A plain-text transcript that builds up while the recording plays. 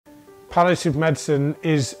Palliative medicine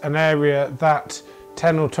is an area that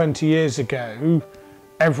 10 or 20 years ago,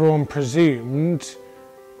 everyone presumed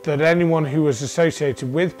that anyone who was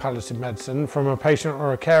associated with palliative medicine from a patient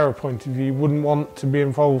or a carer point of view wouldn't want to be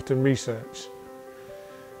involved in research.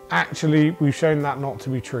 Actually, we've shown that not to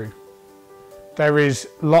be true. There is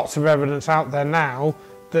lots of evidence out there now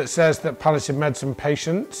that says that palliative medicine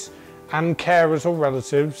patients and carers or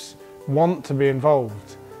relatives want to be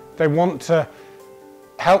involved. They want to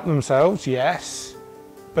help themselves, yes,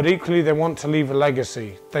 but equally they want to leave a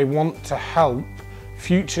legacy. They want to help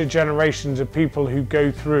future generations of people who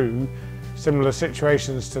go through similar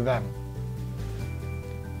situations to them.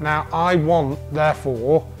 Now, I want,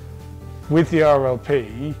 therefore, with the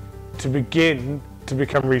RLP, to begin to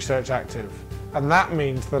become research active. And that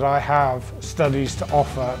means that I have studies to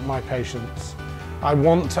offer my patients. I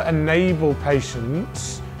want to enable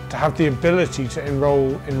patients to have the ability to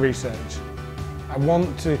enrol in research. I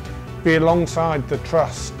want to be alongside the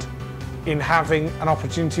trust in having an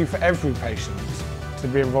opportunity for every patient to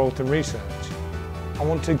be involved in research. I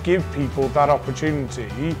want to give people that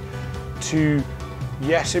opportunity to,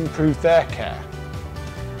 yes, improve their care,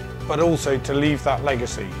 but also to leave that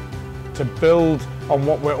legacy, to build on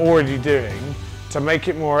what we're already doing, to make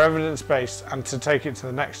it more evidence-based and to take it to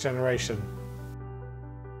the next generation.